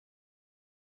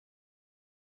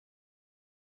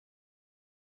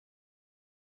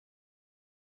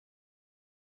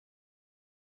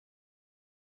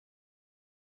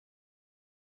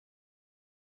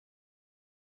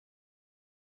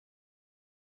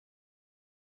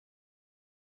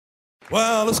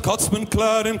Well, a Scotsman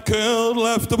clad in kilt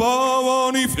left above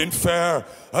one evening fair,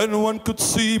 and one could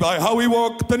see by how he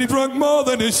walked that he drank more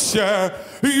than his share.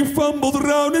 He fumbled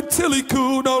around until he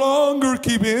could no longer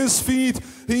keep his feet.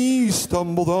 He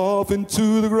stumbled off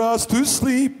into the grass to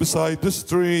sleep beside the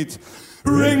street.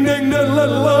 Ring ding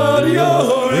diddle laddy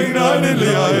o, ring ding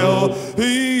diddly o.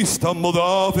 He stumbled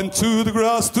off into the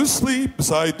grass to sleep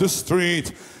beside the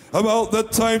street. About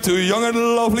that time, two young and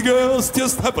lovely girls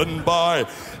just happened by,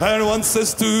 and one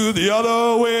says to the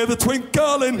other with a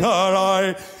twinkle in her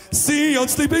eye, "See yon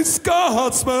sleeping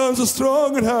Scotsman, so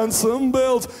strong and handsome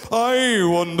built. I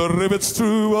wonder if it's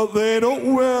true what they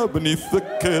don't wear beneath the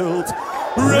kilt."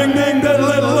 Ring ding diddle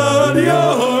laddy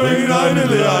o, ring ding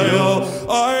diddly o.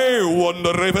 I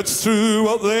wonder if it's true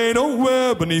what they don't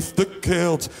wear beneath the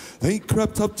kilt. They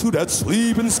crept up to that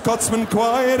sleeping Scotsman,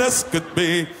 quiet as could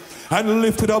be, and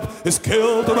lifted up his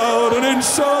kilt about an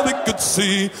inch all they could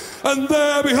see. And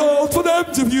there, behold, for them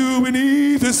to view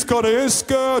beneath his Scottish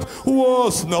skirt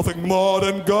was nothing more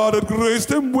than God had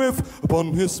graced him with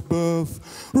upon his birth.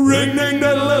 Ring ding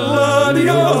diddle laddy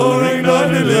o, ring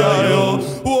ding diddly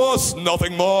o, was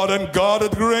nothing more than God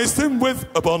had graced him with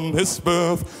upon his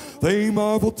birth. They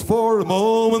marveled for a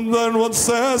moment, then one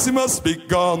says he must be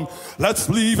gone. Let's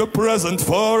leave a present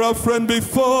for our friend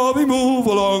before we move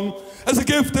along. As a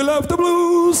gift they left a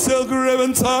blue silk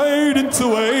ribbon tied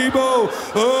into a bow.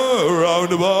 Around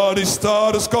the body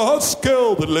starred a Scots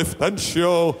kilt that lift and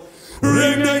show.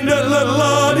 Ring ding diddle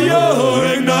laddy o,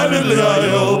 ring ding diddly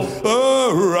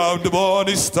o. Around the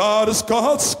body starred a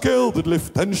Scots kilt that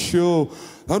lift and show.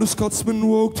 Now the Scotsman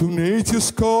woke to nature's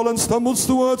call and stumbles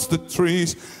towards the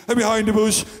trees. And behind the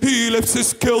bush he lifts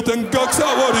his kilt and gawks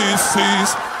at what he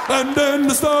sees. And then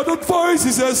the startled voice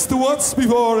he says to what's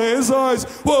before his eyes,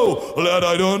 "Whoa, lad,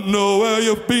 I don't know where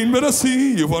you've been, but I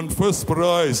see you've won first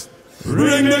prize."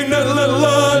 Ring ding diddle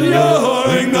laddy o,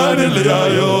 ring ding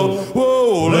diddly o.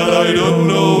 Whoa, lad, I don't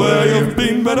know where you've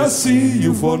been, but I see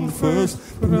you've won first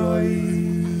prize.